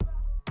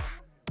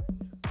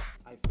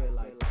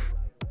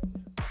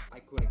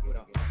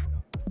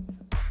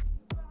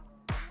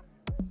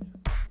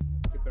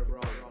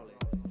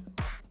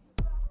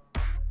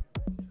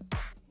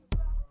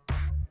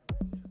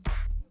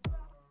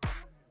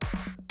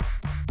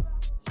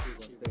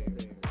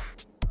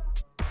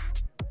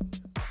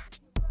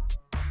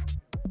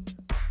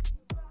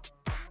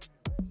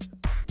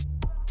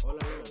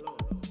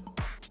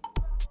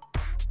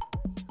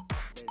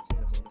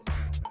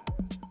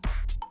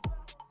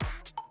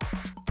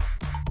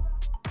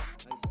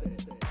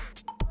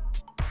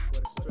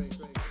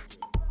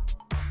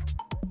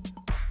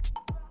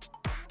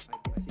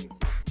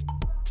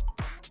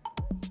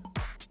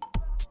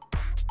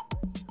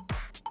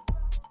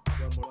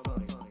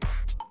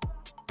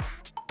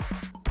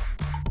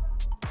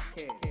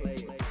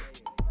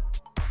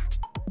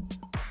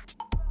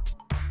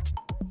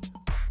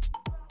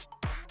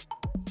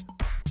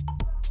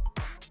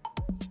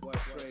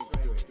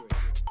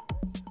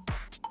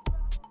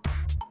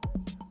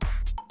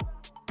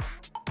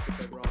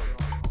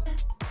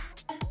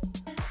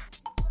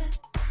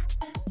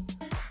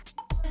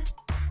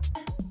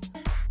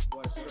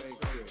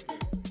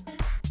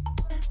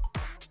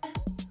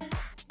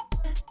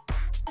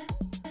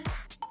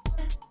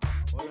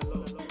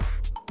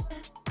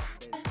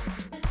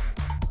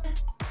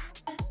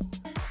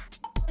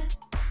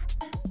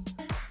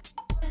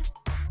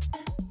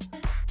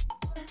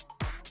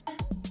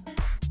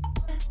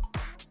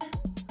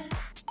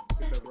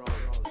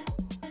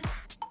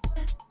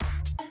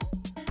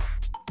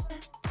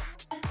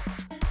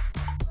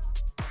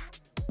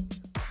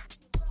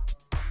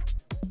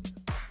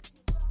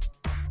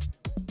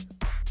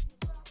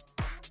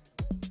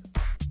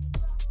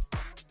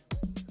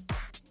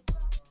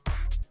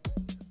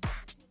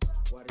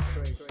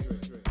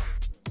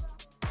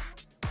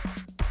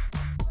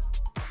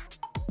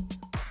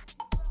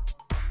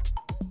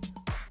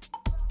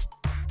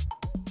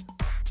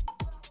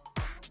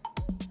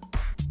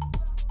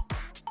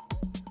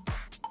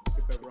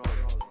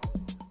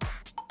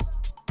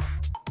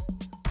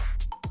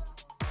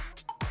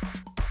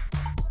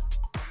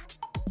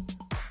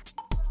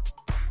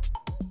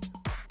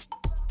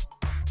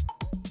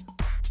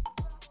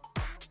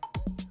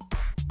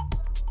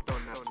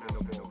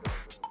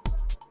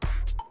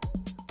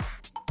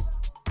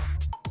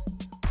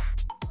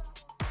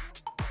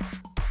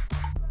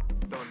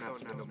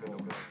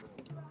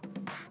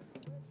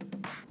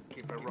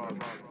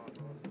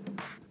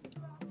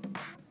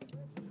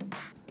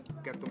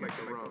Got to make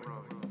it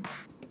wrong.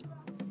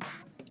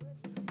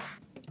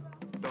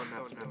 Don't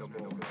have to no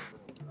more.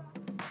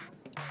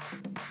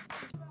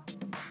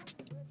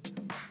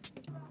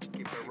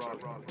 Keep it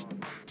rolling.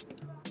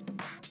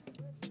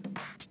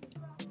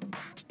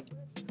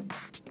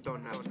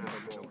 Don't have to no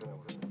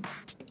more.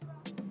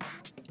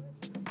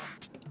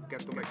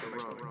 Got to make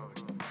it wrong.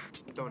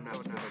 Don't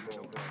have to no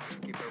more.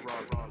 Keep it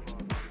rolling.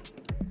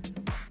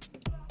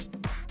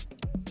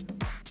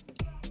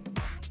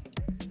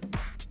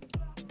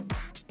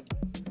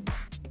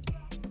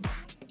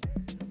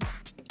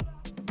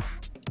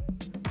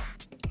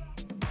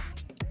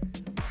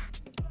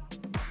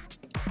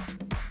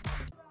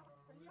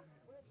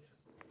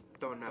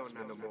 Don't have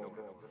to no more.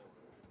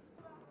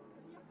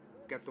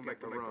 Got to make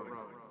it wrong.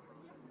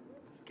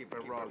 Keep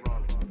it rolling.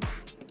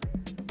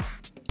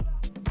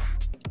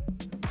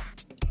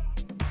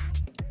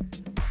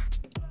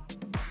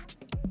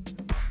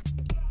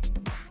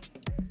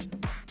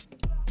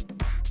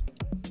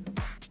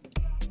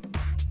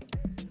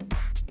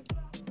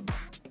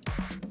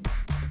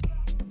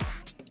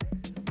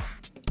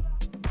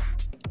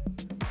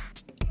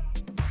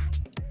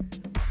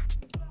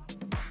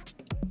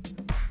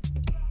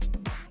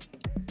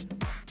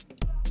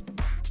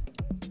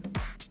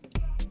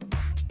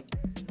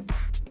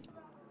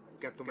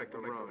 Got to make it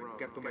wrong.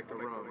 Got to make it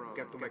wrong.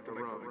 Got to make it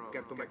wrong.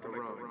 Got to make it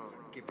wrong.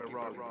 Keep it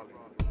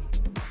rolling.